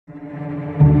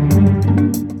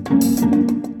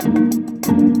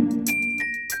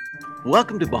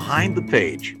Welcome to Behind the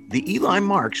Page, the Eli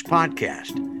Marks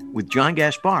podcast with John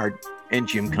Gaspard and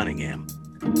Jim Cunningham.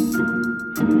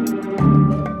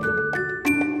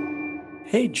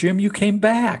 Hey, Jim, you came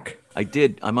back. I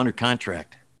did. I'm under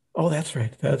contract. Oh, that's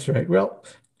right. That's right. Well,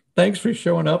 thanks for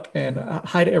showing up, and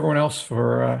hi to everyone else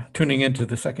for tuning into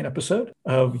the second episode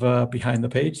of Behind the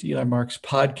Page, the Eli Marks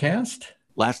podcast.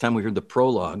 Last time we heard the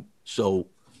prologue, so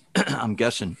I'm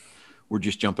guessing we're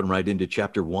just jumping right into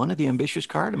chapter 1 of The Ambitious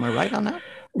Card. Am I right on that?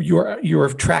 You're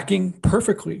tracking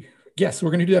perfectly. Yes,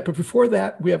 we're going to do that. But before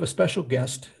that, we have a special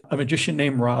guest, a magician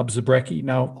named Rob Zabrecky.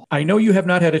 Now, I know you have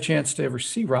not had a chance to ever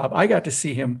see Rob. I got to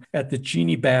see him at the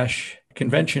Genie Bash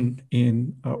convention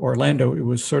in Orlando. It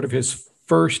was sort of his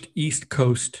first East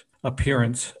Coast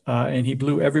appearance, and he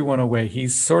blew everyone away.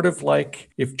 He's sort of like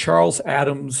if Charles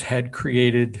Addams had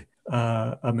created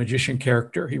a magician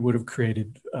character, he would have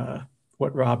created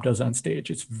what Rob does on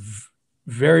stage. It's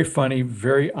very funny,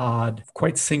 very odd,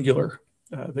 quite singular.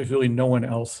 There's really no one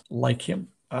else like him.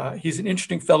 He's an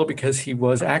interesting fellow because he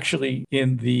was actually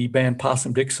in the band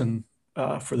Possum Dixon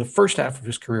for the first half of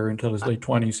his career until his late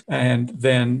 20s. And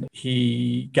then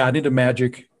he got into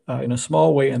magic in a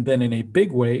small way and then in a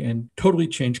big way and totally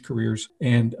changed careers,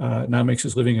 and now makes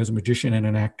his living as a magician and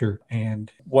an actor. And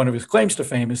one of his claims to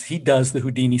fame is he does the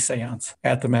Houdini seance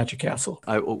at the Magic Castle.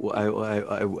 I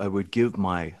would give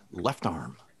my left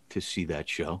arm to see that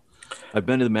show. I've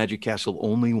been to the Magic Castle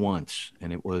only once,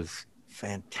 and it was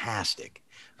fantastic.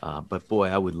 But boy,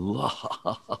 I would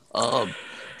love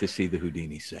to see the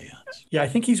Houdini seance. Yeah, I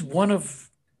think he's one of,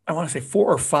 I want to say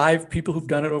 4 or 5 people who've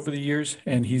done it over the years,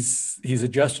 and he's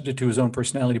adjusted it to his own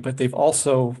personality. But they've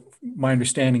also, my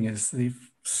understanding is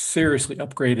they've seriously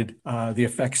upgraded the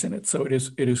effects in it. So it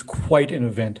is quite an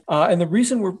event. And the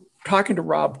reason we're talking to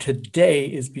Rob today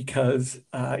is because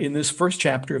in this first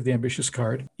chapter of The Ambitious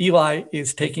Card, Eli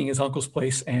is taking his uncle's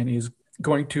place and is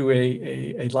going to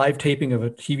a live taping of a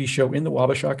TV show in the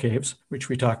Wabasha Caves, which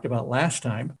we talked about last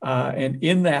time. And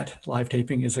in that live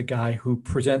taping is a guy who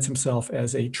presents himself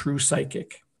as a true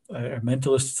psychic, a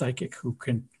mentalist psychic who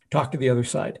can talk to the other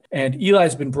side. And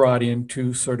Eli's been brought in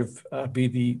to sort of be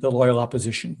the loyal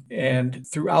opposition. And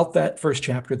throughout that first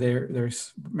chapter,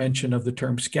 there's mention of the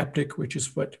term skeptic, which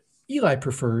is what Eli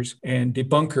prefers, and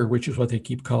debunker, which is what they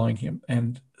keep calling him.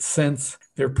 And since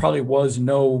there probably was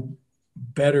no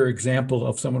better example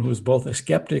of someone who is both a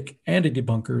skeptic and a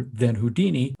debunker than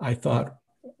Houdini, I thought,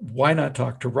 why not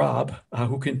talk to Rob,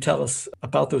 who can tell us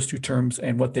about those two terms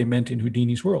and what they meant in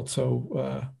Houdini's world.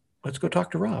 So let's go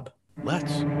talk to Rob.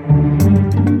 Let's.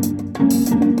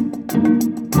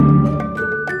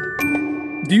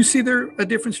 Do you see there a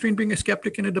difference between being a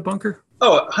skeptic and a debunker?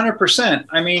 Oh, 100%.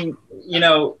 I mean,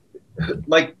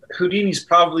 like Houdini's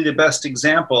probably the best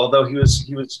example, although he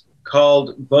was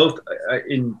called both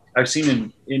I've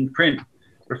seen in print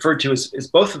referred to as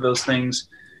both of those things.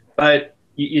 But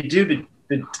you do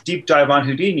the deep dive on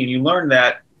Houdini and you learn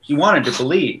that he wanted to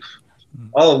believe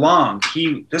all along.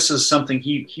 This is something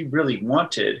he really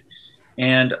wanted.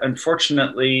 And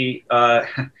unfortunately,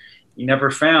 he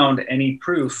never found any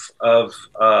proof of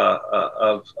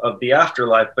the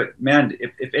afterlife. But man,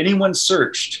 if anyone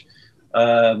searched,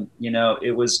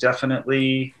 it was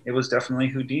definitely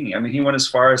Houdini. I mean, he went as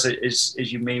far as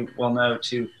you may well know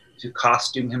to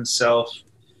costume himself.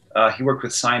 He worked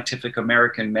with Scientific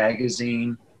American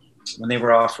magazine when they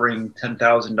were offering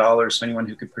 $10,000 to anyone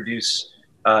who could produce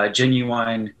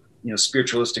genuine,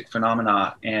 spiritualistic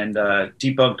phenomena, and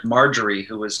debunked Marjorie,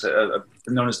 who was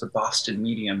known as the Boston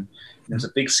medium. There's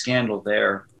a big scandal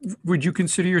there. Would you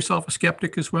consider yourself a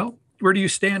skeptic as well? Where do you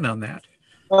stand on that?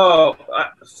 Oh,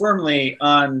 firmly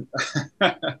on.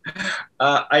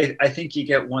 I think you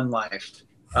get one life,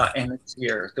 and it's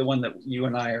here, the one that you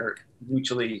and I are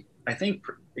mutually, I think,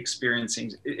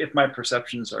 experiencing, if my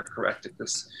perceptions are correct at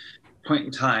this point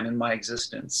in time in my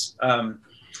existence.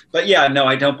 But yeah, no,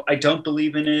 I don't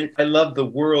believe in it. I love the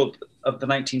world of the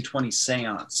 1920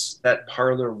 seance, that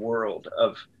parlor world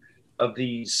of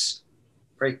these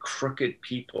very crooked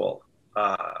people,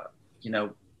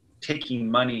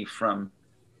 taking money from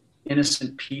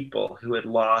innocent people who had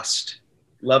lost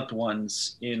loved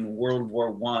ones in World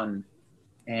War I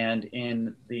and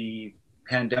in the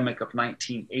pandemic of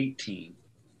 1918.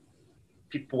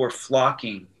 People were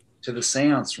flocking to the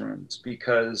seance rooms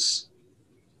because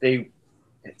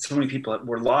so many people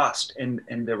were lost, and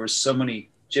there were so many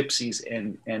gypsies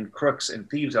and crooks and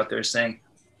thieves out there saying,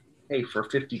 hey, for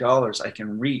 $50 I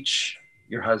can reach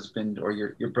your husband or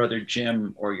your brother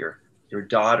Jim or your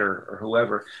daughter or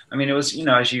whoever. I mean, it was,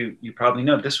 as you probably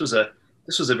know, this was a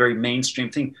very mainstream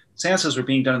thing. Seances were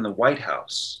being done in the White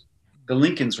House. the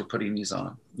Lincolns were putting these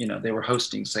on. They were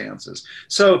hosting seances.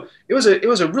 So it was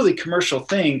a really commercial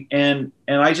thing. And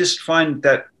I just find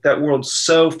that world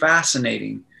so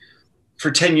fascinating.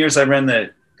 For 10 years, I ran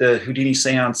the Houdini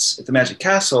seance at the Magic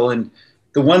Castle. And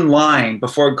the one line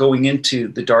before going into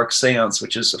the dark seance,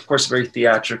 which is of course very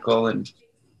theatrical and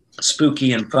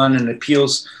spooky and fun and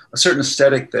appeals a certain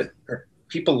aesthetic that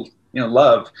people,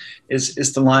 love,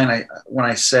 is the line when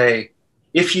I say,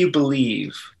 "If you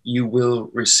believe, you will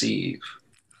receive."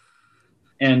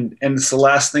 And it's the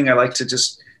last thing I like to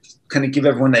just kind of give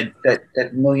everyone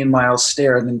that million-mile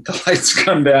stare, and then the lights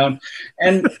come down.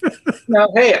 And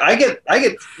hey, I get.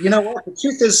 What the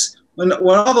truth is, when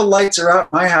all the lights are out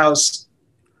in my house,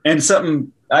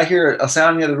 and I hear a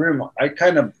sound in the other room, I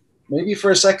kind of, maybe for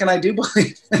a second, I do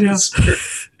believe in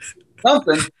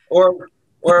something or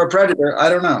a predator. I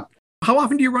don't know. How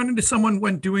often do you run into someone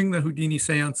when doing the Houdini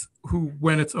seance who,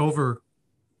 when it's over,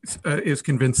 is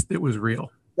convinced it was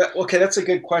real? Okay, that's a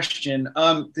good question.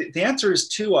 The answer is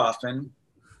too often,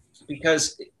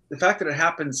 because the fact that it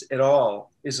happens at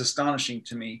all is astonishing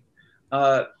to me.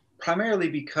 Primarily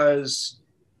because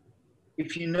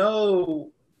if you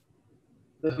know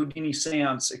the Houdini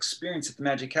seance experience at the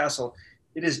Magic Castle,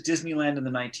 it is Disneyland in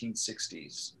the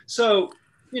 1960s. So,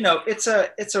 it's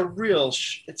a real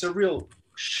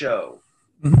show.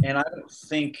 Mm-hmm. And I don't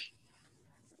think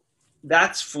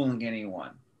that's fooling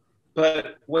anyone.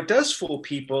 But what does fool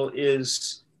people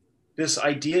is this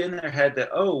idea in their head that,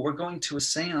 oh, we're going to a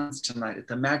seance tonight at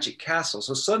the Magic Castle.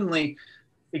 So suddenly,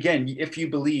 again, if you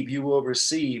believe, you will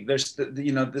receive. There's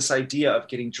this idea of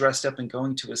getting dressed up and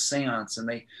going to a seance, and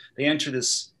they enter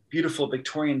this beautiful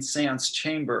Victorian seance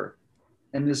chamber,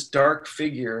 and this dark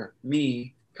figure,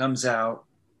 me, comes out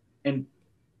and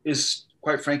is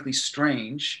quite frankly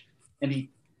strange. And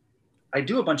I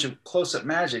do a bunch of close-up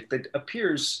magic that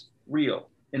appears real.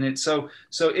 And it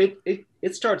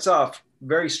starts off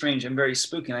very strange and very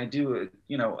spooky. And I do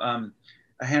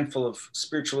a handful of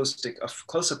spiritualistic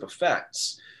close-up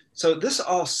effects. So this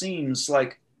all seems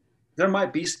like there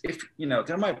might be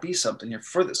something here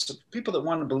for this. So people that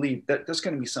want to believe that there's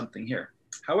going to be something here.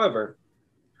 However,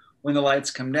 when the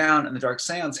lights come down and the dark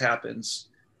seance happens,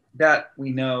 that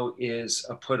we know is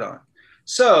a put on.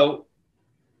 So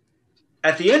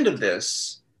at the end of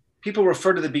this, people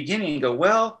refer to the beginning and go,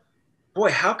 well, boy,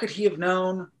 how could he have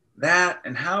known that?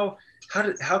 And how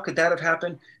could that have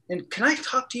happened? And can I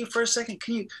talk to you for a second?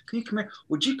 Can you come here?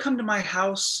 Would you come to my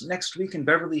house next week in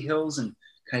Beverly Hills, and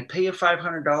can I pay you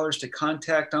 $500 to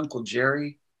contact Uncle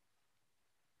Jerry?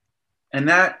 And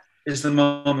that is the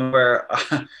moment where,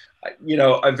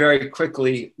 I very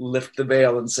quickly lift the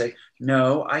veil and say,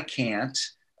 no, I can't.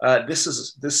 I'm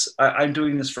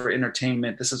doing this for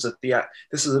entertainment. This is a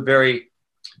very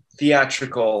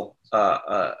theatrical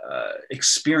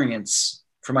experience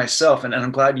for myself, and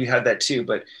I'm glad you had that too.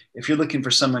 But if you're looking for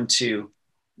someone to,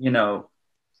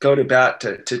 go to bat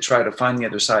to try to find the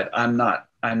other side, I'm not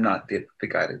the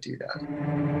guy to do that.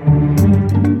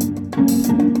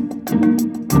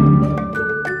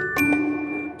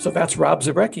 So that's Rob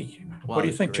Zabrecky. Wow, what do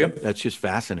you think, Jim? That's just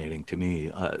fascinating to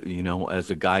me.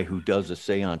 As a guy who does a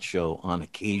seance show on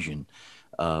occasion,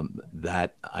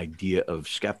 that idea of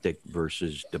skeptic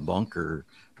versus debunker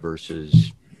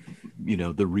versus,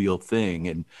 the real thing,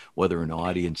 and whether an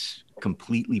audience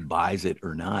completely buys it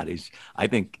or not is, I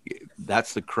think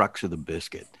that's the crux of the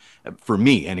biscuit. For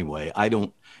me, anyway. I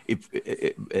don't,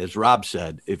 as Rob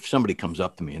said, if somebody comes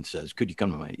up to me and says, could you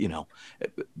come to my,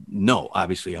 no,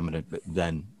 obviously I'm going to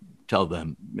then tell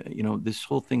them, this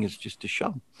whole thing is just a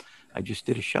show. I just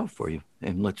did a show for you,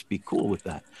 and let's be cool with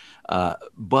that.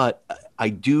 But I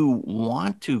do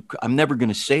want to, I'm never going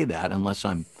to say that unless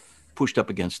I'm pushed up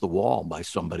against the wall by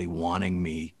somebody wanting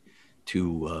me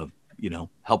to,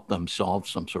 help them solve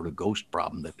some sort of ghost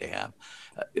problem that they have.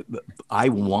 I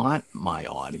want my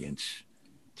audience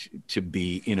to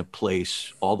be in a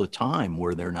place all the time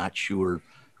where they're not sure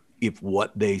if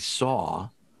what they saw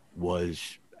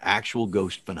was actual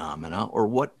ghost phenomena or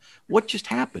what just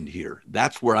happened here.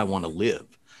 That's where I want to live.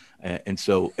 And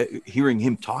so hearing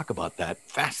him talk about that,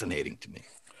 fascinating to me.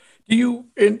 Do you,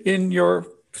 in your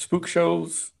spook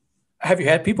shows, have you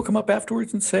had people come up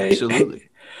afterwards and say, absolutely. Hey,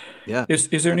 yeah.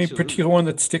 Is there any particular one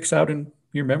that sticks out in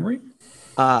your memory?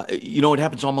 It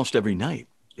happens almost every night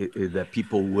that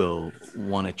people will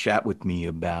want to chat with me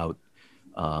about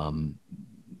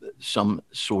some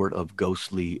sort of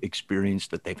ghostly experience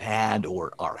that they've had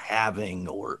or are having,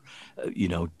 or,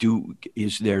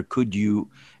 could you?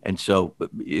 And so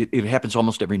it happens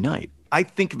almost every night. I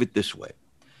think of it this way.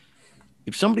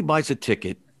 If somebody buys a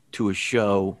ticket to a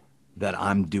show that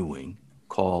I'm doing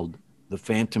called The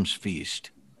Phantom's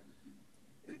Feast,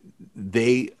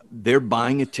 they're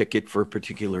buying a ticket for a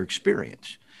particular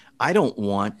experience. I don't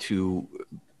want to.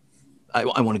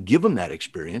 I want to give them that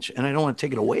experience, and I don't want to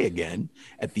take it away again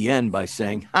at the end by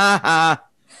saying, "Ha ha,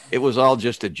 it was all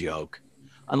just a joke,"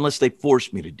 unless they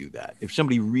force me to do that. If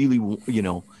somebody really,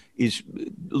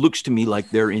 looks to me like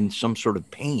they're in some sort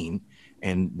of pain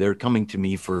and they're coming to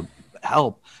me for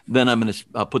help, then I'm going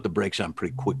to put the brakes on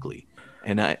pretty quickly.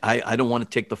 And I don't want to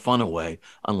take the fun away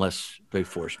unless they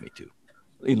force me to.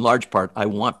 In large part, I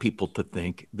want people to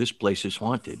think this place is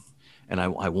haunted, and I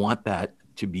want that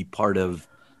to be part of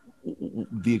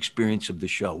the experience of the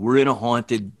show.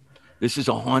 This is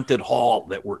a haunted hall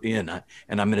that we're in.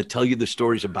 And I'm going to tell you the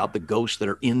stories about the ghosts that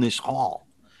are in this hall.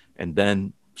 And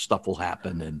then stuff will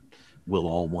happen and we'll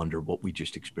all wonder what we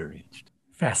just experienced.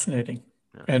 Fascinating.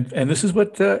 Yeah. And this is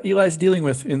what Eli's dealing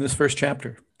with in this first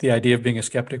chapter, the idea of being a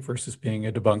skeptic versus being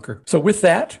a debunker. So with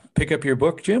that, pick up your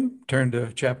book, Jim, turn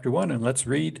to chapter 1, and let's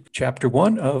read chapter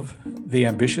 1 of The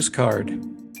Ambitious Card.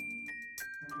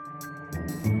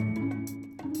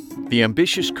 The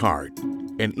Ambitious Card,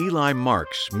 an Eli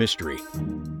Marks mystery.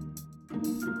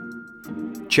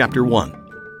 Chapter 1.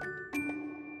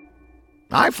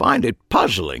 I find it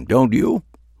puzzling, don't you?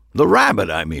 The rabbit,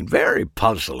 very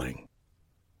puzzling.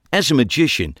 As a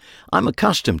magician, I'm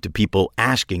accustomed to people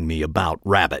asking me about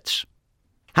rabbits.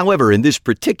 However, in this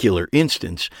particular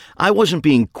instance, I wasn't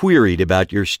being queried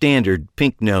about your standard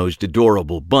pink-nosed,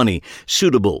 adorable bunny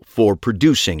suitable for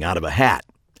producing out of a hat.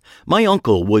 My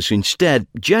uncle was instead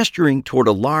gesturing toward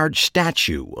a large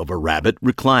statue of a rabbit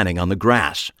reclining on the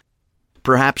grass.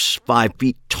 Perhaps 5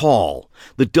 feet tall,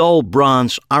 the dull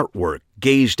bronze artwork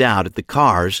gazed out at the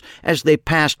cars as they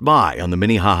passed by on the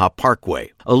Minnehaha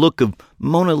Parkway, a look of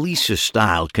Mona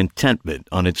Lisa-style contentment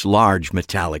on its large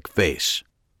metallic face.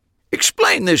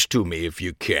 "Explain this to me if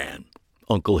you can,"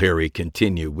 Uncle Harry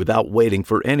continued without waiting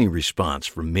for any response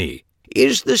from me.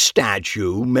 "Is the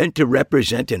statue meant to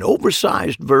represent an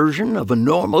oversized version of a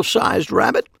normal-sized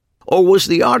rabbit? Or was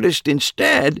the artist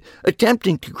instead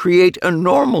attempting to create a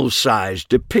normal-sized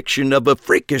depiction of a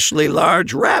freakishly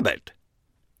large rabbit?"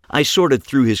 I sorted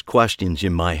through his questions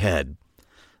in my head.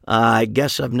 "I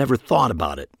guess I've never thought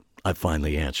about it," I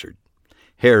finally answered.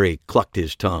 Harry clucked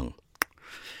his tongue.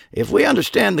 "If we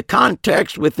understand the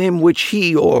context within which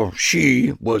he or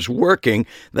she was working,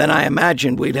 then I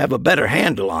imagine we'd have a better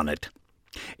handle on it.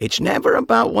 It's never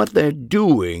about what they're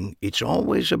doing, it's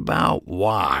always about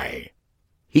why."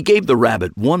 He gave the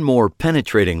rabbit one more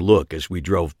penetrating look as we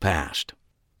drove past.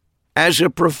 "As a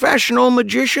professional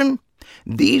magician,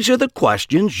 these are the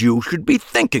questions you should be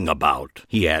thinking about,"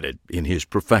 he added in his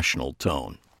professional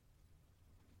tone.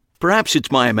 Perhaps it's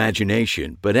my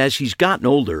imagination, but as he's gotten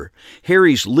older,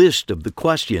 Harry's list of the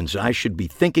questions I should be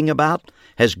thinking about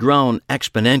has grown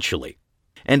exponentially.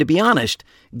 And to be honest,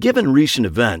 given recent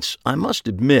events, I must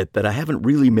admit that I haven't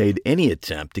really made any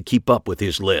attempt to keep up with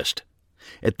his list.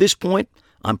 At this point,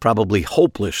 I'm probably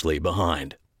hopelessly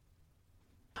behind.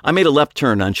 I made a left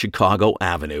turn on Chicago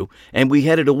Avenue, and we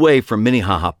headed away from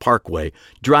Minnehaha Parkway,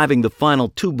 driving the final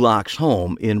 2 blocks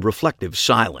home in reflective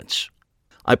silence.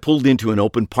 I pulled into an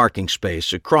open parking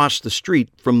space across the street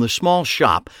from the small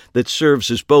shop that serves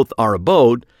as both our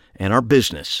abode and our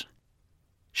business.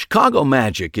 Chicago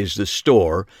Magic is the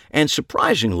store, and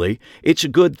surprisingly, it's a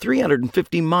good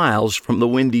 350 miles from the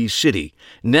Windy City,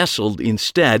 nestled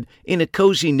instead in a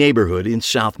cozy neighborhood in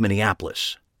South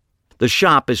Minneapolis. The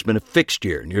shop has been a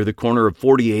fixture near the corner of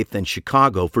 48th and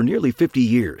Chicago for nearly 50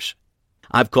 years.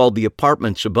 I've called the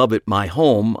apartments above it my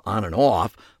home on and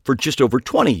off for just over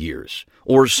 20 years,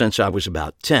 or since I was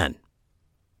about 10.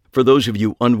 For those of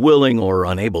you unwilling or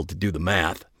unable to do the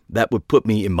math, that would put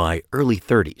me in my early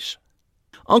 30s.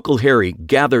 Uncle Harry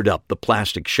gathered up the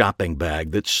plastic shopping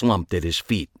bag that slumped at his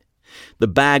feet. The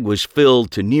bag was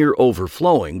filled to near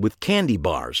overflowing with candy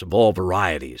bars of all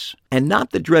varieties, and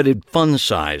not the dreaded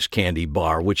fun-size candy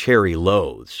bar which Harry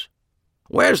loathes.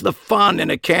 "Where's the fun in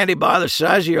a candy bar the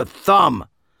size of your thumb?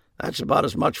 That's about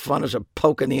as much fun as a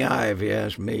poke in the eye, if you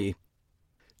ask me."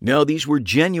 No, these were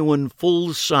genuine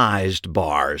full-sized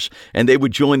bars, and they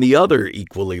would join the other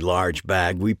equally large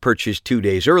bag we purchased 2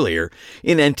 days earlier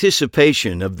in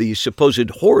anticipation of the supposed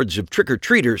hordes of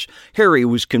trick-or-treaters Harry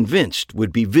was convinced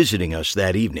would be visiting us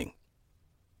that evening.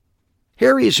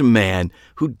 Harry is a man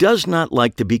who does not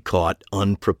like to be caught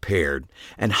unprepared,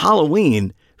 and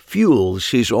Halloween fuels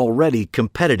his already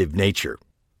competitive nature.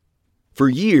 For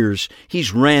years,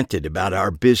 he's ranted about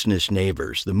our business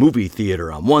neighbors, the movie theater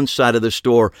on one side of the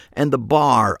store and the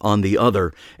bar on the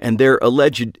other, and their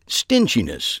alleged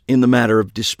stinginess in the matter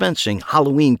of dispensing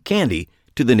Halloween candy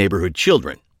to the neighborhood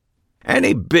children.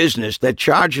 "Any business that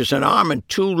charges an arm and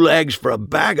 2 legs for a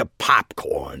bag of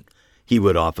popcorn," he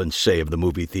would often say of the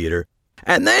movie theater,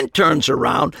 and then turns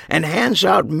around and hands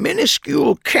out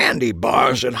minuscule candy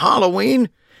bars at Halloween.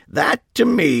 That, to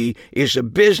me, is a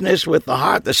business with the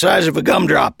heart the size of a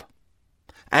gumdrop.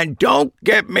 And don't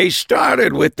get me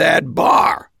started with that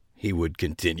bar, he would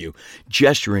continue,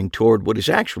 gesturing toward what is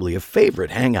actually a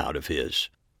favorite hangout of his.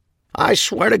 I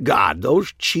swear to God,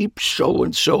 those cheap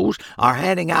so-and-sos are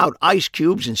handing out ice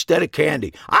cubes instead of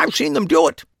candy. I've seen them do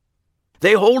it.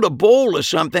 They hold a bowl of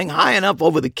something high enough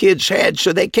over the kids' heads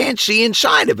so they can't see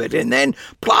inside of it, and then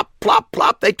plop, plop,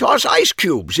 plop, they toss ice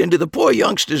cubes into the poor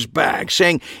youngster's bag,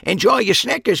 saying, "Enjoy your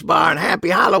Snickers bar and happy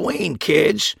Halloween,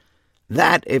 kids."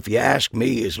 That, if you ask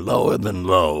me, is lower than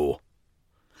low.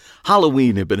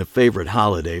 Halloween had been a favorite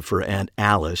holiday for Aunt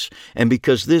Alice, and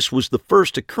because this was the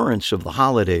first occurrence of the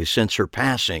holiday since her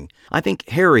passing, I think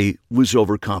Harry was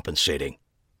overcompensating.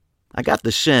 I got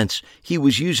the sense he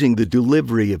was using the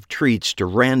delivery of treats to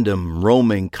random,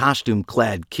 roaming,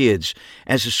 costume-clad kids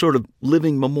as a sort of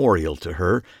living memorial to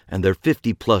her and their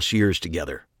 50-plus years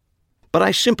together. But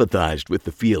I sympathized with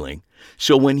the feeling,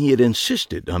 so when he had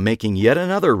insisted on making yet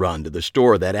another run to the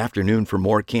store that afternoon for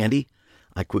more candy,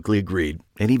 I quickly agreed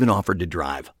and even offered to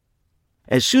drive.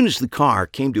 As soon as the car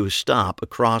came to a stop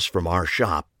across from our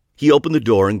shop, he opened the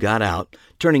door and got out,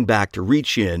 turning back to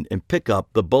reach in and pick up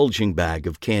the bulging bag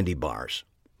of candy bars.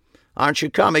 "Aren't you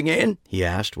coming in?" he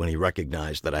asked when he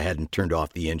recognized that I hadn't turned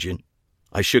off the engine.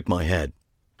 I shook my head.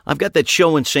 "I've got that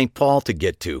show in St. Paul to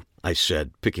get to," I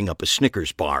said, picking up a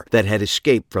Snickers bar that had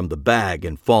escaped from the bag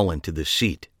and fallen to the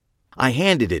seat. I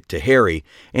handed it to Harry,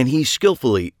 and he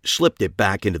skillfully slipped it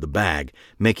back into the bag,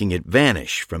 making it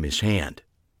vanish from his hand.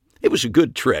 It was a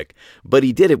good trick, but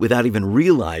he did it without even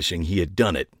realizing he had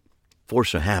done it.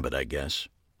 Force of habit, I guess.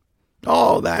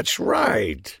 "Oh, that's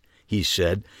right," he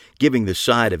said, giving the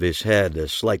side of his head a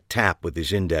slight tap with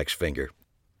his index finger.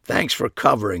 "Thanks for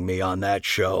covering me on that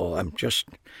show. I'm just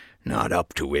not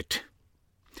up to it."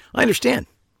 "I understand.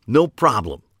 No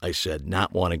problem," I said,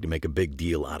 not wanting to make a big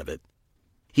deal out of it.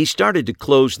 He started to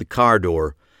close the car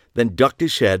door, then ducked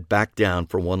his head back down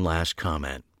for one last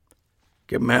comment.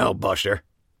 "Give him hell, Buster."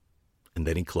 And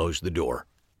then he closed the door.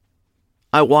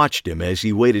 I watched him as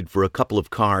he waited for a couple of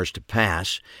cars to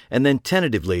pass and then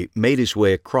tentatively made his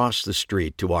way across the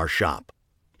street to our shop.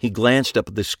 He glanced up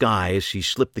at the sky as he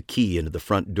slipped the key into the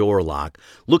front door lock,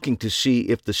 looking to see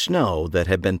if the snow that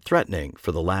had been threatening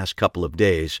for the last couple of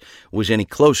days was any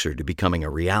closer to becoming a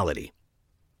reality.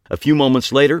 A few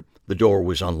moments later, the door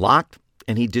was unlocked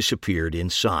and he disappeared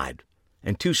inside.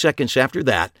 And 2 seconds after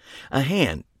that, a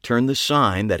hand turned the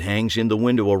sign that hangs in the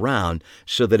window around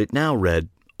so that it now read,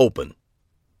 "Open."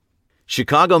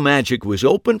 Chicago Magic was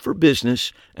open for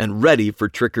business and ready for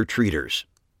trick-or-treaters.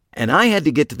 And I had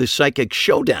to get to the Psychic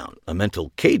Showdown, a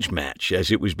mental cage match as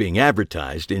it was being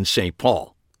advertised in St.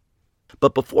 Paul.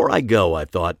 But before I go, I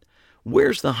thought,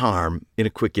 where's the harm in a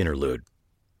quick interlude?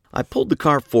 I pulled the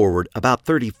car forward about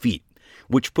 30 feet,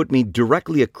 which put me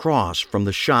directly across from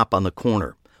the shop on the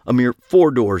corner, a mere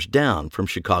 4 doors down from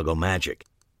Chicago Magic.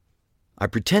 I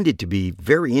pretended to be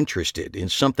very interested in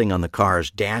something on the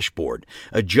car's dashboard,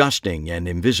 adjusting an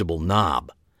invisible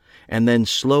knob. And then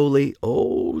slowly,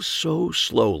 oh so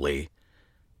slowly,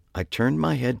 I turned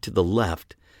my head to the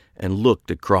left and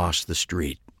looked across the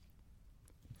street.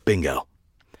 Bingo.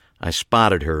 I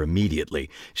spotted her immediately,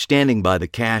 standing by the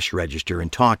cash register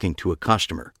and talking to a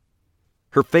customer.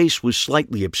 Her face was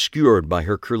slightly obscured by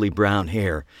her curly brown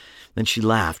hair. Then she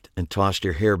laughed and tossed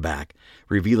her hair back,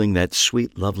 revealing that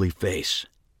sweet, lovely face.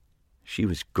 She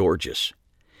was gorgeous.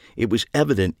 It was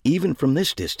evident even from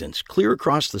this distance, clear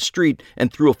across the street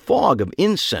and through a fog of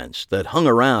incense that hung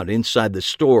around inside the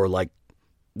store like,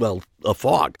 well, a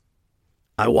fog.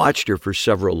 I watched her for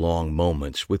several long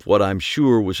moments with what I'm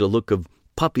sure was a look of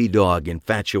puppy dog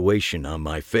infatuation on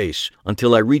my face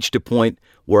until I reached a point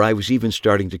where I was even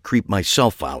starting to creep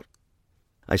myself out.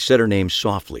 I said her name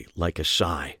softly, like a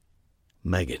sigh.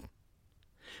 Megan.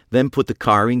 Then put the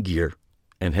car in gear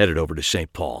and headed over to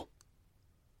St. Paul.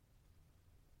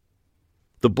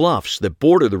 The bluffs that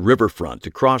border the riverfront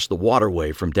across the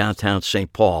waterway from downtown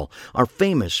St. Paul are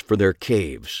famous for their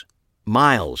caves,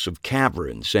 miles of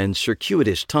caverns and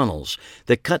circuitous tunnels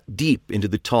that cut deep into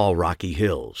the tall rocky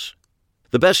hills.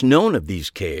 The best known of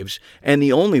these caves, and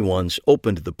the only ones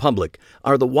open to the public,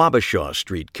 are the Wabasha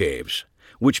Street Caves,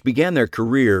 which began their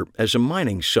career as a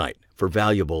mining site for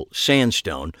valuable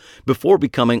sandstone before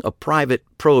becoming a private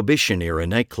Prohibition-era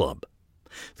nightclub.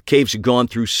 The caves had gone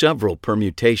through several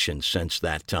permutations since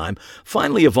that time,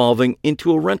 finally evolving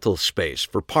into a rental space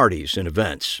for parties and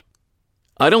events.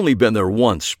 I'd only been there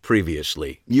once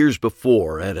previously, years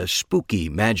before, at a spooky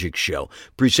magic show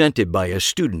presented by a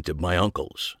student of my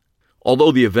uncle's.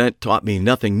 Although the event taught me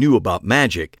nothing new about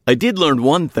magic, I did learn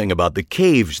one thing about the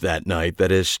caves that night that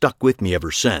has stuck with me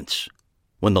ever since.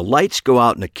 When the lights go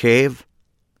out in a cave,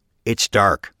 it's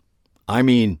dark. I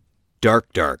mean,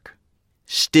 dark.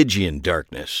 Stygian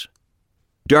darkness.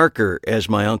 Darker, as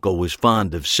my uncle was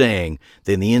fond of saying,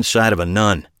 than the inside of a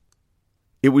nun.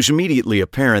 It was immediately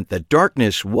apparent that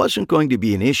darkness wasn't going to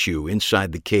be an issue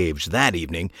inside the caves that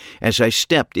evening as I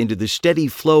stepped into the steady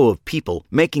flow of people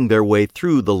making their way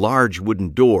through the large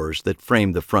wooden doors that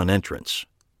framed the front entrance.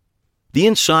 The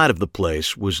inside of the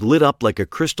place was lit up like a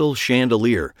crystal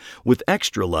chandelier with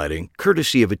extra lighting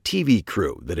courtesy of a TV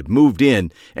crew that had moved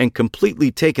in and completely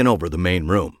taken over the main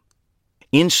room.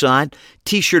 Inside,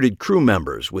 T-shirted crew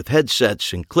members with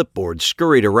headsets and clipboards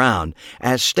scurried around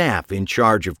as staff in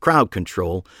charge of crowd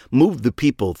control moved the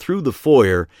people through the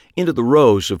foyer into the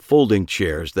rows of folding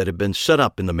chairs that had been set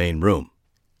up in the main room.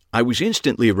 I was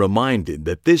instantly reminded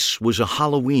that this was a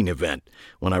Halloween event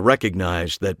when I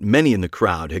recognized that many in the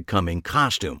crowd had come in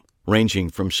costume, ranging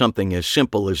from something as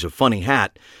simple as a funny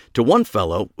hat to one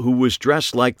fellow who was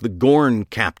dressed like the Gorn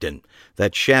Captain,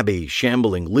 that shabby,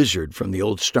 shambling lizard from the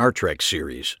old Star Trek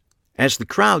series. As the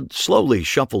crowd slowly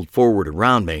shuffled forward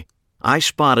around me, I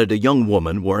spotted a young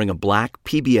woman wearing a black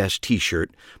PBS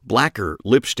t-shirt, blacker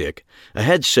lipstick, a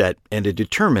headset, and a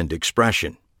determined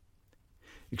expression.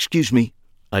 "Excuse me,"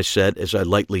 I said as I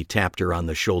lightly tapped her on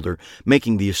the shoulder,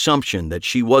 making the assumption that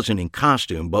she wasn't in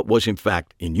costume but was in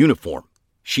fact in uniform.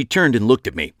 She turned and looked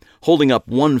at me, holding up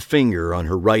one finger on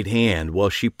her right hand while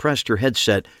she pressed her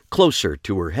headset closer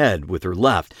to her head with her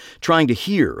left, trying to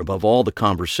hear above all the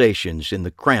conversations in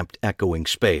the cramped, echoing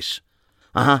space.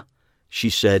 "Uh-huh," she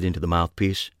said into the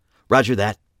mouthpiece. "Roger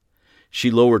that."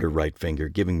 She lowered her right finger,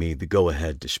 giving me the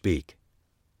go-ahead to speak.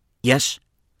 "Yes?"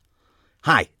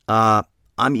 "Hi,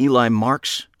 I'm Eli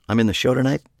Marks. I'm in the show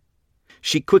tonight."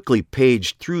 She quickly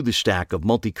paged through the stack of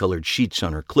multicolored sheets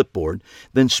on her clipboard,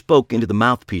 then spoke into the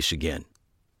mouthpiece again.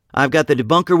 "I've got the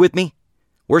debunker with me.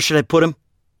 Where should I put him?"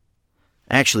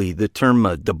 "Actually, the term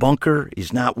debunker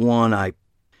is not one I—"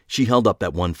 She held up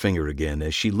that one finger again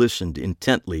as she listened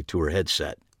intently to her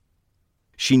headset.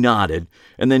 She nodded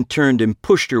and then turned and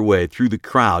pushed her way through the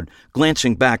crowd,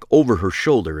 glancing back over her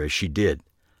shoulder as she did.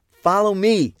 "Follow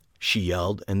me," she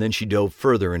yelled, and then she dove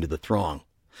further into the throng.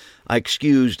 I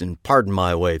excused and pardoned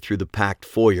my way through the packed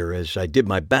foyer as I did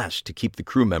my best to keep the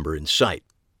crew member in sight.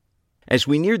 As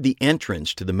we neared the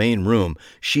entrance to the main room,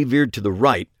 she veered to the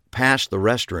right, past the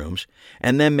restrooms,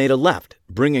 and then made a left,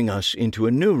 bringing us into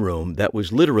a new room that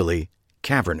was literally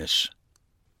cavernous.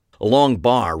 A long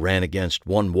bar ran against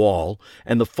one wall,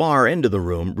 and the far end of the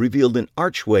room revealed an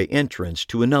archway entrance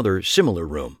to another similar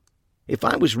room. If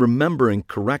I was remembering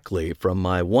correctly from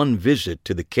my one visit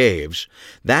to the caves,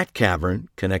 that cavern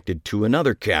connected to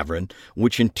another cavern,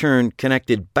 which in turn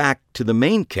connected back to the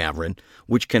main cavern,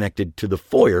 which connected to the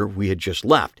foyer we had just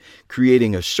left,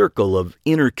 creating a circle of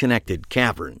interconnected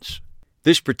caverns.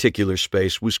 This particular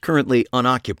space was currently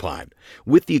unoccupied,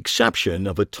 with the exception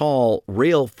of a tall,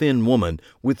 rail-thin woman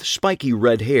with spiky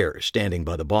red hair standing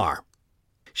by the bar.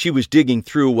 She was digging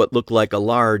through what looked like a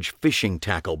large fishing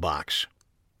tackle box.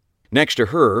 Next to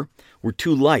her were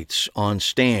two lights on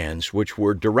stands which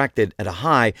were directed at a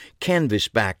high,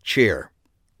 canvas-backed chair.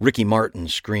 Ricky Martin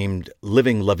screamed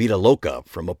 "Living La Vida Loca"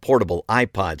 from a portable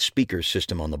iPod speaker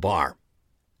system on the bar.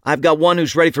 "I've got one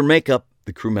who's ready for makeup,"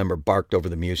 the crew member barked over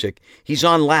the music. "He's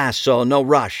on last, so no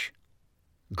rush."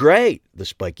 "Great," the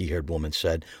spiky-haired woman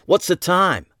said. "What's the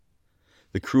time?"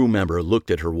 The crew member looked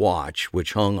at her watch,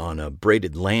 which hung on a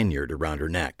braided lanyard around her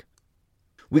neck.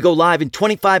 "We go live in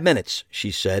 25 minutes, she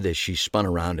said as she spun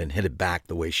around and headed back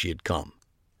the way she had come.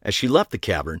 As she left the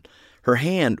cavern, her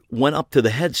hand went up to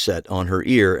the headset on her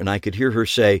ear and I could hear her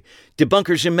say,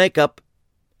 "Debunkers in makeup,"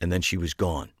 and then she was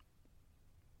gone.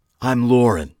 "I'm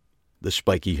Lauren," the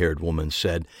spiky-haired woman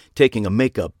said, taking a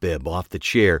makeup bib off the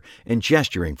chair and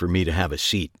gesturing for me to have a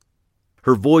seat.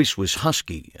 Her voice was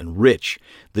husky and rich,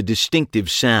 the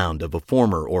distinctive sound of a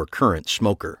former or current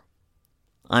smoker.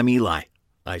 "I'm Eli,"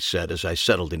 I said as I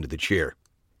settled into the chair.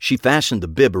 She fastened the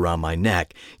bib around my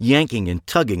neck, yanking and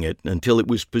tugging it until it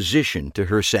was positioned to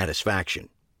her satisfaction.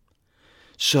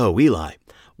 "So, Eli,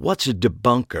 what's a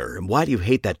debunker, and why do you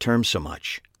hate that term so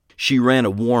much?" She ran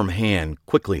a warm hand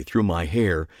quickly through my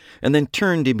hair and then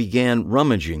turned and began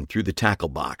rummaging through the tackle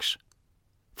box.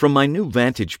 From my new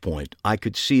vantage point, I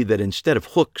could see that instead of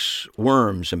hooks,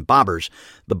 worms, and bobbers,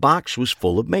 the box was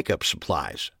full of makeup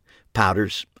supplies.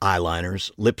 Powders,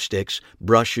 eyeliners, lipsticks,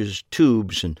 brushes,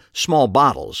 tubes, and small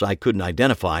bottles I couldn't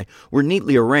identify were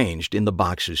neatly arranged in the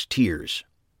box's tiers.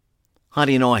 "How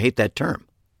do you know I hate that term?"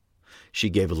 She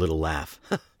gave a little laugh.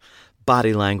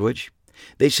 "Body language.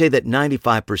 They say that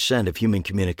 95% of human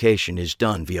communication is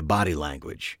done via body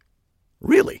language.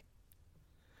 Really?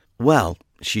 Well,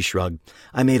 she shrugged,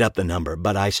 I made up the number,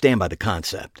 but I stand by the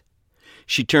concept.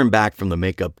 She turned back from the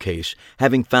makeup case,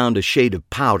 having found a shade of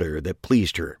powder that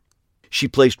pleased her. She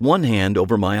placed one hand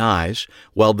over my eyes,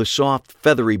 while the soft,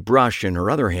 feathery brush in her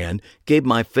other hand gave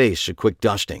my face a quick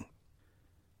dusting.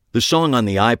 The song on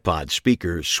the iPod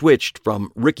speaker switched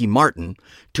from Ricky Martin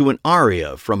to an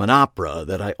aria from an opera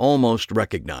that I almost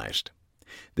recognized.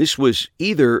 This was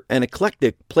either an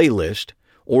eclectic playlist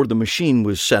or the machine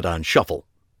was set on shuffle.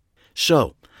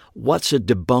 So, what's a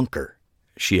debunker?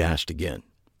 She asked again.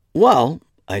 Well,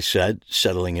 I said,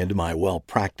 settling into my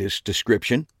well-practiced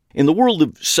description, in the world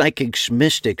of psychics,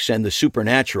 mystics, and the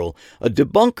supernatural, a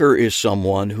debunker is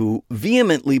someone who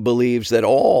vehemently believes that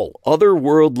all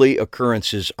otherworldly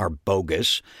occurrences are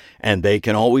bogus, and they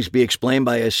can always be explained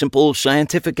by a simple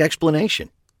scientific explanation.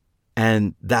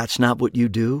 And that's not what you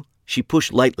do? She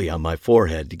pushed lightly on my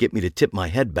forehead to get me to tip my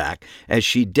head back as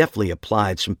she deftly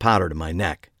applied some powder to my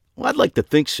neck. Well, I'd like to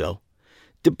think so.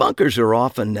 Debunkers are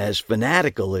often as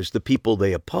fanatical as the people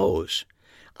they oppose.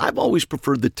 I've always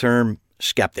preferred the term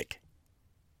skeptic.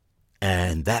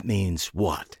 And that means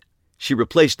what? She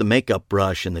replaced the makeup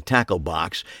brush in the tackle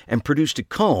box and produced a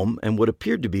comb and what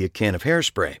appeared to be a can of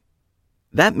hairspray.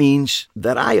 That means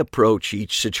that I approach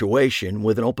each situation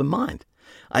with an open mind.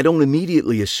 I don't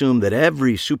immediately assume that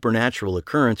every supernatural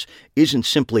occurrence isn't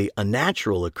simply a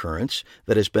natural occurrence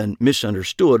that has been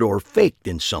misunderstood or faked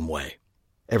in some way.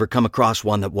 Ever come across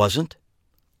one that wasn't?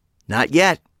 Not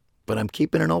yet, but I'm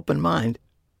keeping an open mind.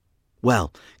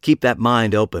 Well, keep that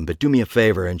mind open, but do me a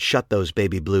favor and shut those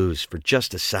baby blues for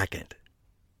just a second.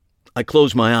 I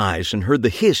closed my eyes and heard the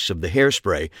hiss of the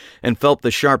hairspray and felt the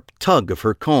sharp tug of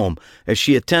her comb as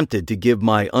she attempted to give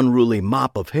my unruly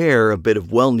mop of hair a bit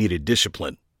of well-needed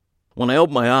discipline. When I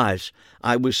opened my eyes,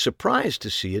 I was surprised to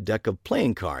see a deck of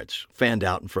playing cards fanned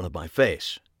out in front of my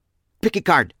face. Pick a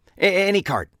card, any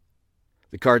card.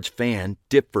 The cards fan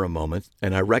dipped for a moment,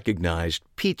 and I recognized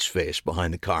Pete's face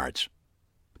behind the cards.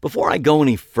 Before I go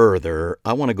any further,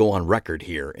 I want to go on record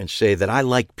here and say that I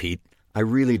like Pete. I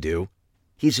really do.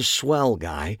 He's a swell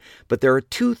guy, but there are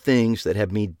two things that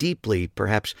have me deeply,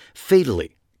 perhaps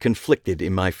fatally, conflicted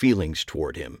in my feelings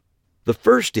toward him. The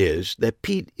first is that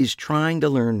Pete is trying to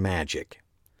learn magic.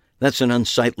 That's an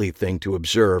unsightly thing to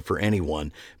observe for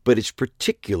anyone, but it's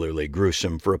particularly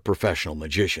gruesome for a professional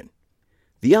magician.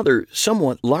 The other,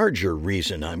 somewhat larger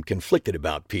reason I'm conflicted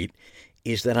about Pete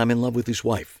is that I'm in love with his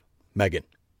wife, Megan.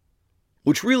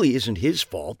 Which really isn't his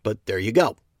fault, but there you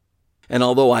go. And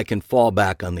although I can fall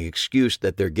back on the excuse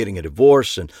that they're getting a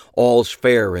divorce and all's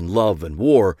fair in love and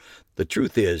war, the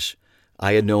truth is,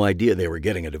 I had no idea they were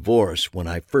getting a divorce when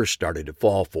I first started to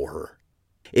fall for her.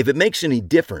 If it makes any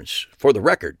difference, for the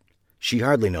record, she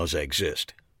hardly knows I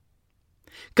exist.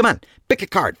 Come on, pick a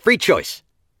card, free choice.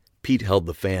 Pete held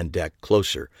the fan deck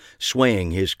closer, swaying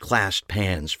his clasped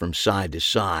hands from side to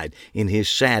side in his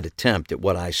sad attempt at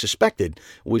what I suspected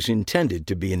was intended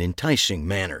to be an enticing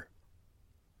manner.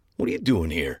 What are you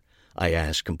doing here? I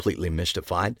asked, completely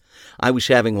mystified. I was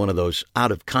having one of those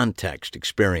out-of-context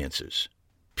experiences.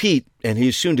 Pete and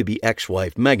his soon-to-be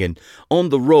ex-wife, Megan,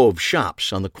 owned the row of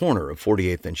shops on the corner of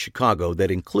 48th and Chicago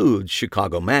that includes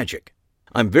Chicago Magic.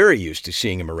 I'm very used to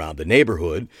seeing him around the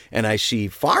neighborhood, and I see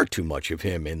far too much of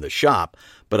him in the shop,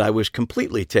 but I was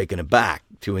completely taken aback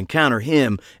to encounter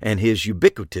him and his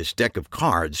ubiquitous deck of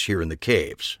cards here in the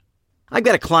caves. I've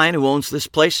got a client who owns this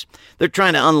place. They're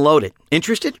trying to unload it.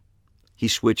 Interested? He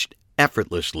switched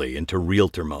effortlessly into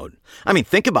realtor mode. I mean,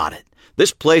 think about it.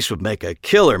 This place would make a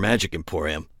killer magic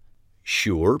emporium.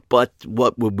 Sure, but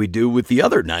what would we do with the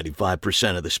other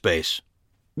 95% of the space?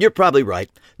 You're probably right.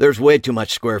 There's way too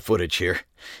much square footage here.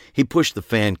 He pushed the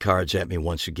fan cards at me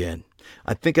once again.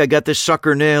 I think I got this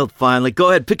sucker nailed finally. Go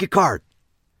ahead, pick a card.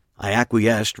 I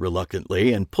acquiesced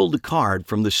reluctantly and pulled a card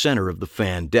from the center of the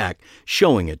fan deck,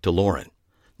 showing it to Lauren.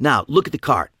 Now, look at the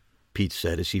card, Pete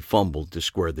said as he fumbled to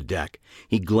square the deck.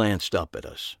 He glanced up at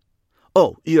us.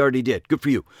 Oh, you already did. Good for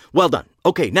you. Well done.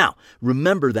 Okay, now,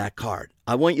 remember that card.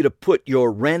 I want you to put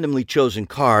your randomly chosen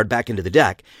card back into the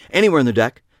deck, anywhere in the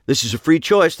deck. This is a free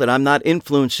choice that I'm not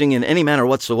influencing in any manner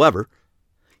whatsoever.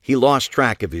 He lost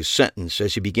track of his sentence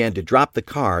as he began to drop the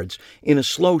cards in a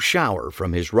slow shower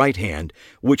from his right hand,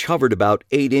 which hovered about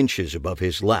 8 inches above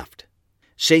his left.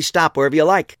 Say stop wherever you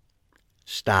like.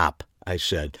 Stop, I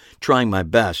said, trying my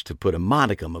best to put a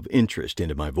modicum of interest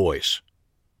into my voice.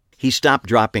 He stopped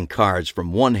dropping cards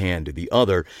from one hand to the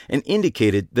other and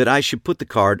indicated that I should put the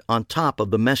card on top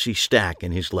of the messy stack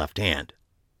in his left hand.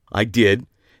 I did,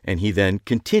 and he then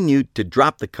continued to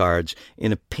drop the cards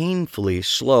in a painfully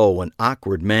slow and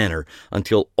awkward manner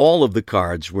until all of the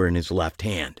cards were in his left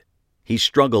hand. He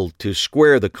struggled to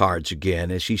square the cards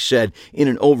again as he said in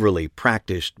an overly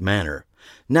practiced manner,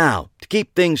 "Now, to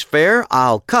keep things fair,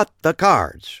 I'll cut the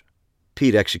cards."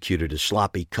 Pete executed a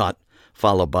sloppy cut,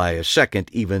 followed by a second,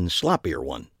 even sloppier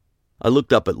one. I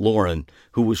looked up at Lauren,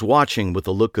 who was watching with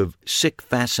a look of sick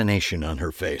fascination on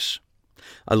her face.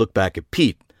 I looked back at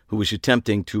Pete, who was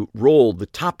attempting to roll the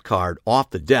top card off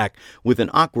the deck with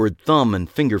an awkward thumb and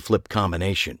finger flip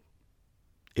combination.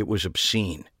 It was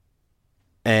obscene.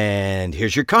 "And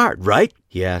here's your card, right?"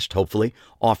 he asked hopefully,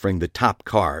 offering the top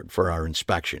card for our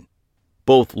inspection.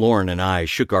 Both Lauren and I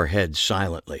shook our heads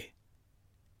silently.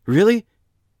 "Really?"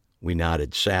 We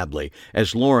nodded sadly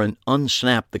as Lauren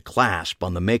unsnapped the clasp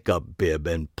on the makeup bib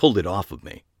and pulled it off of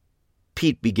me.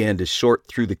 Pete began to sort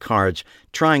through the cards,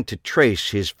 trying to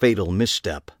trace his fatal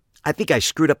misstep. "I think I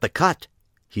screwed up the cut,"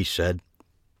 he said.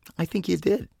 "I think you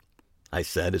did," I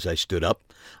said as I stood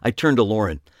up. I turned to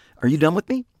Lauren. "Are you done with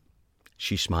me?"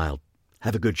 She smiled.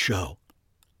 "Have a good show."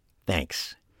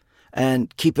 "Thanks."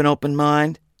 "And keep an open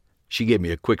mind?" She gave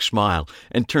me a quick smile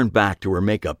and turned back to her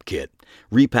makeup kit,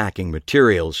 repacking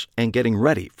materials and getting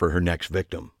ready for her next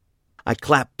victim. I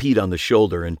clapped Pete on the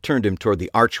shoulder and turned him toward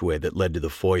the archway that led to the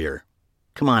foyer.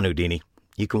 "Come on, Houdini.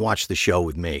 You can watch the show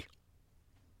with me."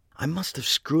 "I must have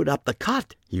screwed up the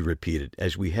cut," he repeated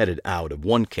as we headed out of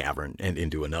one cavern and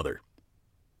into another.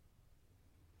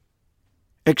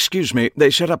 "Excuse me, they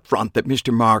said up front that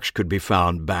Mr. Marks could be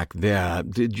found back there.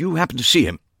 Did you happen to see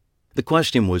him?" The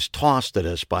question was tossed at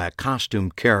us by a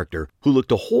costumed character who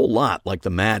looked a whole lot like the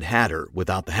Mad Hatter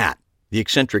without the hat. The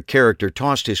eccentric character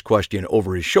tossed his question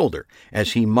over his shoulder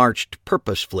as he marched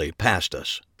purposefully past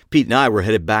us. Pete and I were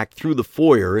headed back through the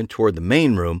foyer and toward the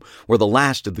main room where the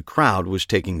last of the crowd was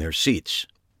taking their seats.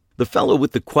 The fellow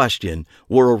with the question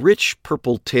wore a rich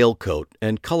purple tailcoat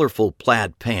and colorful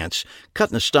plaid pants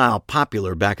cut in a style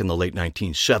popular back in the late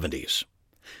 1970s.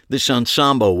 This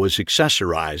ensemble was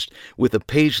accessorized with a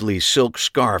paisley silk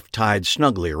scarf tied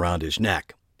snugly around his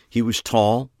neck. He was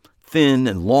tall, thin,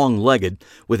 and long-legged,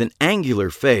 with an angular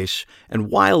face and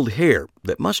wild hair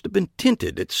that must have been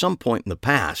tinted at some point in the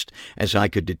past, as I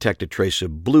could detect a trace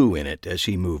of blue in it as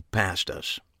he moved past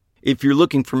us. "If you're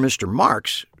looking for Mr.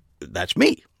 Marks, that's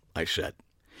me," I said.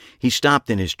 He stopped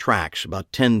in his tracks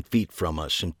about 10 feet from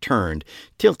us and turned,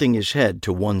 tilting his head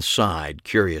to one side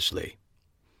curiously.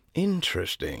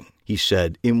 "Interesting," he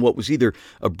said in what was either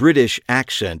a British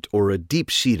accent or a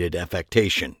deep-seated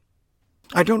affectation.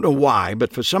 "I don't know why,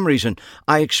 but for some reason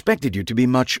I expected you to be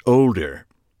much older."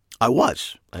 "I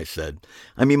was," I said.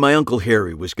 "I mean, my Uncle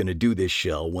Harry was going to do this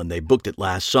show when they booked it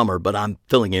last summer, but I'm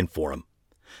filling in for him."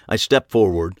 I stepped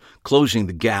forward, closing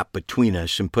the gap between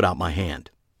us, and put out my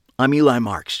hand. "I'm Eli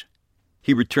Marks."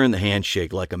 He returned the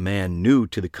handshake like a man new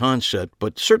to the concept,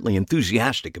 but certainly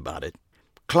enthusiastic about it.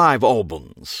 "Clive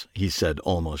Albans," he said,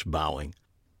 almost bowing.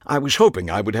 "I was hoping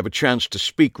I would have a chance to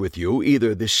speak with you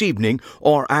either this evening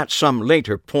or at some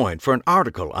later point for an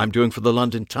article I'm doing for the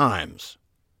London Times."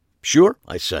 "Sure,"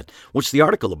 I said. "What's the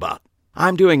article about?"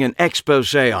 "I'm doing an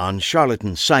expose on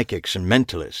charlatan psychics and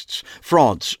mentalists,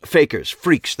 frauds, fakers,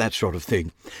 freaks, that sort of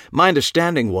thing. My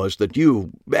understanding was that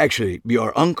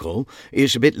your uncle,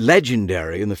 is a bit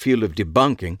legendary in the field of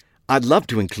debunking. I'd love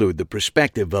to include the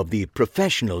perspective of the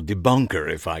professional debunker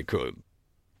if I could."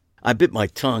 I bit my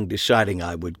tongue, deciding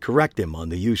I would correct him on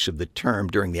the use of the term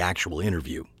during the actual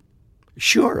interview.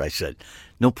 "Sure," I said.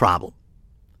 "No problem."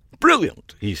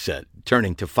 "Brilliant," he said,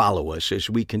 turning to follow us as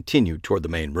we continued toward the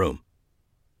main room.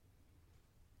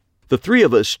 The three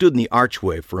of us stood in the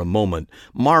archway for a moment,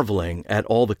 marveling at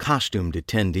all the costumed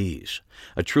attendees,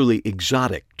 a truly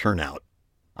exotic turnout.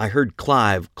 I heard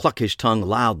Clive cluck his tongue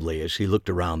loudly as he looked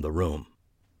around the room.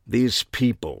 "These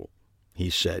people," he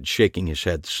said, shaking his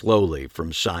head slowly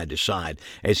from side to side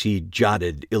as he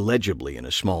jotted illegibly in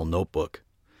a small notebook.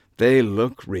 "They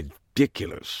look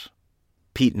ridiculous."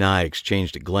 Pete and I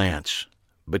exchanged a glance,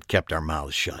 but kept our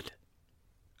mouths shut.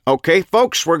 "Okay,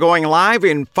 folks, we're going live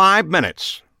in 5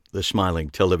 minutes," the smiling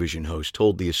television host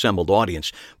told the assembled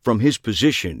audience from his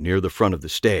position near the front of the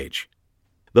stage.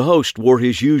 The host wore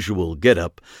his usual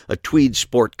get-up, a tweed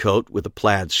sport coat with a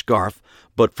plaid scarf,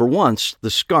 but for once the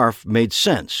scarf made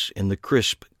sense in the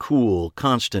crisp, cool,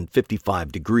 constant 55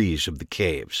 degrees of the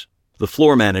caves. The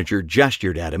floor manager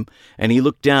gestured at him, and he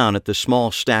looked down at the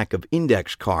small stack of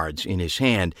index cards in his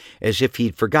hand as if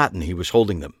he'd forgotten he was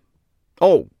holding them.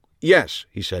 "Oh, yes,"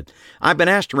 he said. "I've been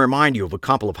asked to remind you of a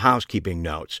couple of housekeeping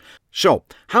notes. So,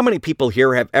 how many people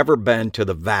here have ever been to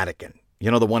the Vatican?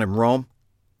 You know, the one in Rome?"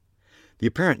 The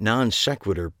apparent non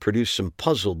sequitur produced some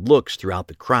puzzled looks throughout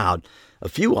the crowd. A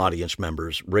few audience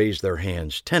members raised their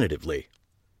hands tentatively.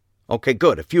 Okay,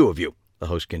 good, a few of you, the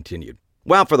host continued.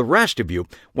 Well, for the rest of you,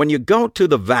 when you go to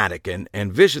the Vatican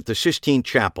and visit the Sistine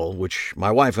Chapel, which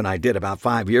my wife and I did about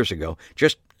 5 years ago,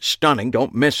 just stunning,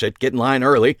 don't miss it, get in line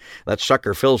early, that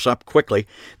sucker fills up quickly,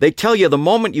 they tell you the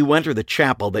moment you enter the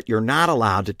chapel that you're not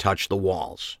allowed to touch the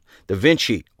walls. Da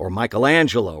Vinci or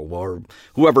Michelangelo or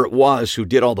whoever it was who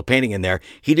did all the painting in there,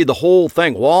 he did the whole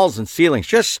thing, walls and ceilings,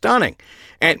 just stunning.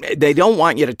 And they don't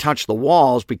want you to touch the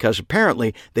walls because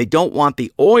apparently they don't want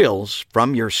the oils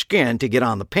from your skin to get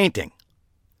on the painting.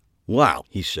 Wow,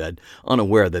 he said,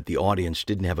 unaware that the audience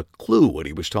didn't have a clue what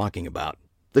he was talking about.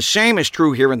 The same is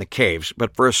true here in the caves,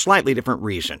 but for a slightly different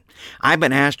reason. I've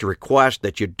been asked to request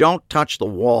that you don't touch the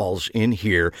walls in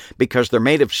here because they're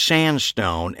made of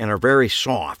sandstone and are very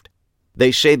soft.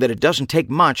 They say that it doesn't take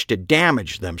much to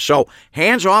damage them, so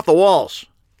hands off the walls.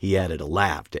 He added a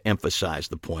laugh to emphasize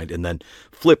the point and then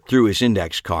flipped through his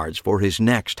index cards for his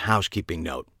next housekeeping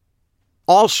note.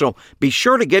 Also, be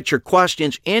sure to get your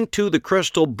questions into the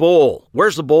crystal bowl.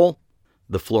 Where's the bowl?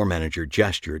 The floor manager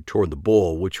gestured toward the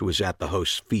bowl, which was at the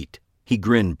host's feet. He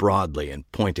grinned broadly and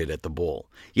pointed at the bowl.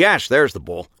 Yes, there's the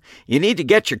bowl. You need to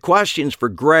get your questions for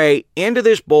Gray into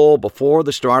this bowl before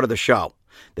the start of the show.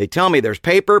 They tell me there's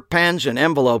paper, pens, and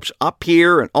envelopes up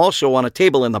here and also on a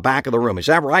table in the back of the room. Is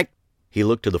that right? He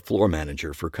looked to the floor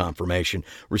manager for confirmation,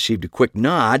 received a quick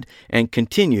nod, and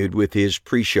continued with his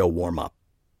pre-show warm-up.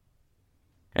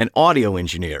 An audio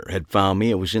engineer had found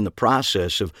me and was in the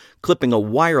process of clipping a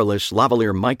wireless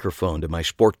lavalier microphone to my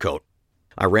sport coat.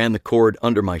 I ran the cord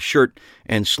under my shirt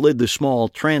and slid the small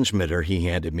transmitter he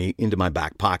handed me into my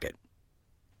back pocket.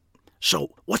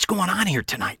 So, what's going on here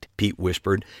tonight? Pete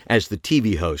whispered as the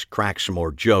TV host cracked some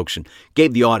more jokes and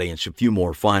gave the audience a few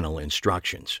more final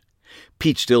instructions.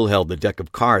 Pete still held the deck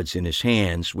of cards in his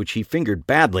hands, which he fingered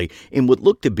badly in what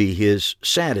looked to be his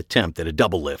sad attempt at a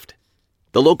double lift.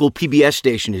 The local PBS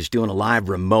station is doing a live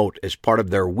remote as part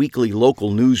of their weekly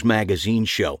local news magazine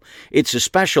show. It's a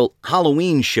special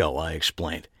Halloween show, I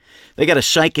explained. They got a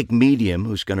psychic medium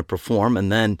who's going to perform,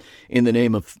 and then, in the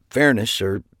name of fairness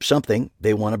or something,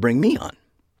 they want to bring me on.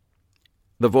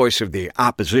 The voice of the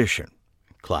opposition,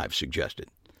 Clive suggested.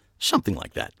 Something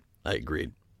like that, I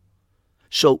agreed.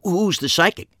 So who's the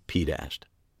psychic? Pete asked.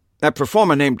 A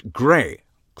performer named Gray,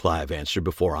 Clive answered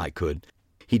before I could.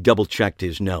 He double-checked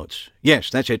his notes. Yes,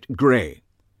 that's it, Gray.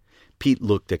 Pete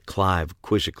looked at Clive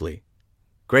quizzically.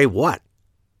 Gray what?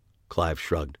 Clive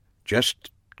shrugged.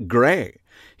 Just Gray,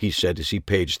 he said as he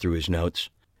paged through his notes.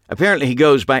 Apparently he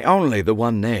goes by only the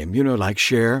one name, like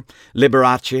Cher,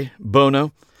 Liberace,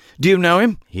 Bono. Do you know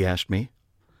him? He asked me.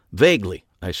 Vaguely,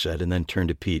 I said, and then turned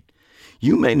to Pete.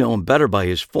 You may know him better by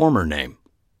his former name.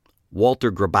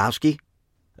 Walter Grabowski?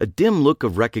 A dim look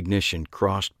of recognition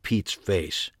crossed Pete's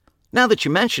face. Now that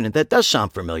you mention it, that does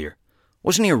sound familiar.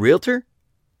 Wasn't he a realtor?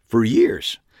 For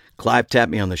years. Clive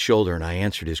tapped me on the shoulder and I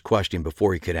answered his question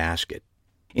before he could ask it.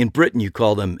 In Britain, you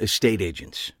call them estate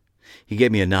agents. He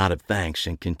gave me a nod of thanks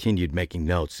and continued making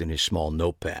notes in his small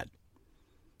notepad.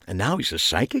 And now he's a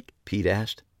psychic? Pete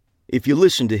asked. If you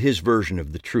listen to his version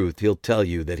of the truth, he'll tell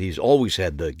you that he's always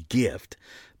had the gift,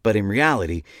 but in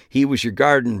reality, he was your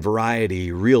garden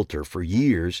variety realtor for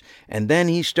years, and then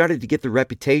he started to get the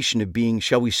reputation of being,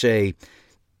 shall we say,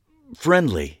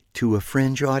 friendly to a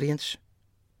fringe audience?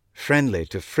 Friendly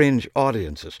to fringe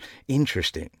audiences.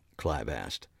 Interesting, Clive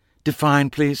asked. Define,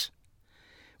 please.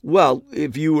 Well,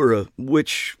 if you were a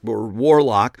witch or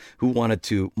warlock who wanted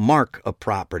to mark a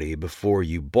property before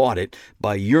you bought it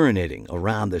by urinating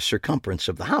around the circumference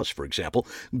of the house, for example,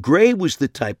 Gray was the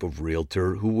type of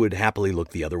realtor who would happily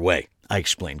look the other way, I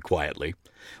explained quietly.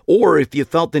 Or if you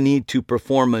felt the need to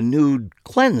perform a nude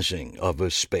cleansing of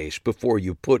a space before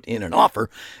you put in an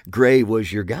offer, Gray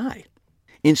was your guy.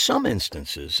 In some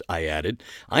instances, I added,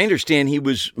 I understand he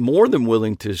was more than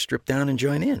willing to strip down and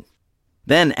join in.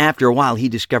 Then, after a while, he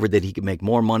discovered that he could make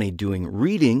more money doing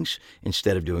readings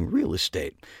instead of doing real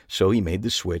estate, so he made the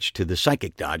switch to the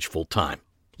psychic dodge full-time.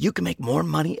 You can make more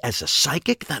money as a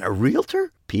psychic than a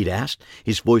realtor? Pete asked,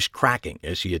 his voice cracking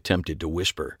as he attempted to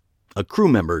whisper. A crew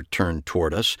member turned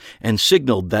toward us and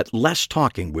signaled that less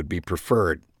talking would be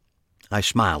preferred. I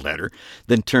smiled at her,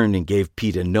 then turned and gave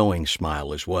Pete a knowing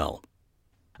smile as well.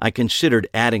 I considered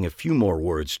adding a few more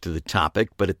words to the topic,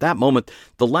 but at that moment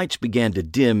the lights began to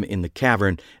dim in the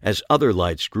cavern as other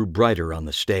lights grew brighter on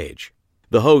the stage.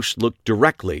 The host looked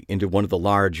directly into one of the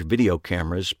large video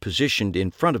cameras positioned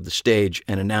in front of the stage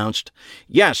and announced,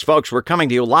 Yes, folks, we're coming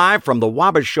to you live from the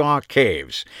Wabasha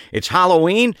Caves. It's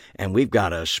Halloween, and we've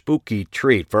got a spooky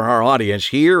treat for our audience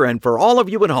here and for all of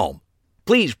you at home.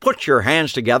 Please put your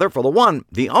hands together for the one,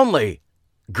 the only,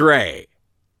 Gray.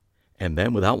 And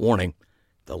then, without warning,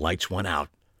 the lights went out,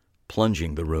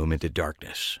 plunging the room into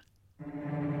darkness.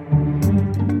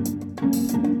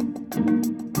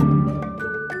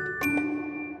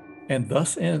 And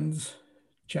thus ends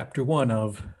Chapter 1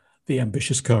 of The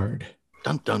Ambitious Card.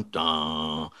 Dun, dun,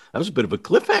 dun. That was a bit of a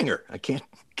cliffhanger. I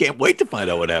can't wait to find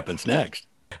out what happens next.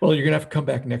 Well, you're going to have to come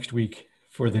back next week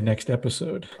for the next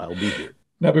episode. I'll be here.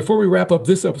 Now, before we wrap up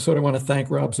this episode, I want to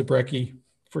thank Rob Zabrecky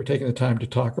for taking the time to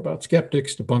talk about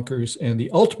skeptics, debunkers, and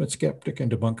the ultimate skeptic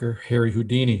and debunker, Harry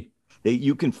Houdini.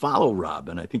 You can follow Rob,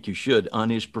 and I think you should, on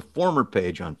his performer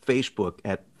page on Facebook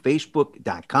at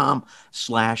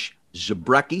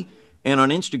facebook.com/Zabrecky and on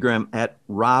Instagram at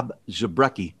Rob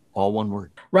Zabrecky, all one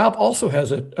word. Rob also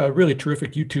has a really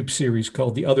terrific YouTube series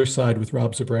called The Other Side with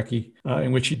Rob Zabrecky,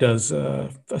 in which he does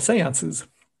seances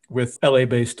with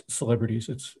LA-based celebrities.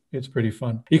 It's pretty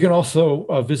fun. You can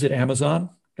also visit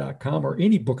Amazon.com or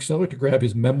any bookseller to grab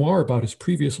his memoir about his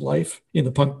previous life in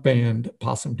the punk band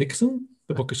Possum Dixon.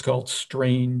 The book is called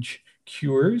Strange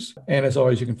Cures. And as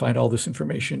always, you can find all this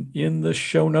information in the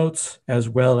show notes, as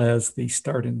well as the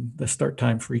start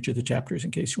time for each of the chapters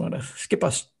in case you want to skip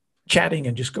us chatting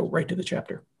and just go right to the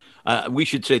chapter. We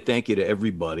should say thank you to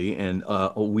everybody, and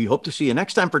we hope to see you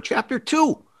next time for Chapter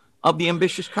 2 of The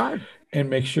Ambitious Card. And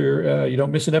make sure you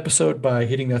don't miss an episode by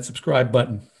hitting that subscribe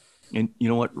button. And you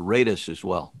know what? Rate us as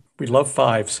well. We love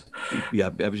 5s. Yeah,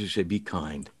 I was just say be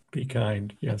kind. Be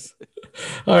kind, yes.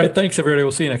 All right, thanks, everybody.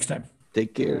 We'll see you next time.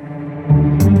 Take care.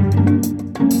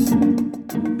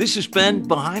 This has been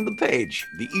Behind the Page,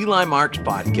 the Eli Marks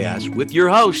podcast with your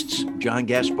hosts, John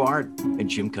Gaspard and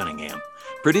Jim Cunningham.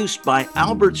 Produced by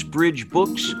Alberts Bridge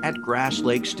Books at Grass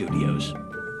Lake Studios.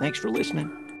 Thanks for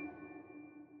listening.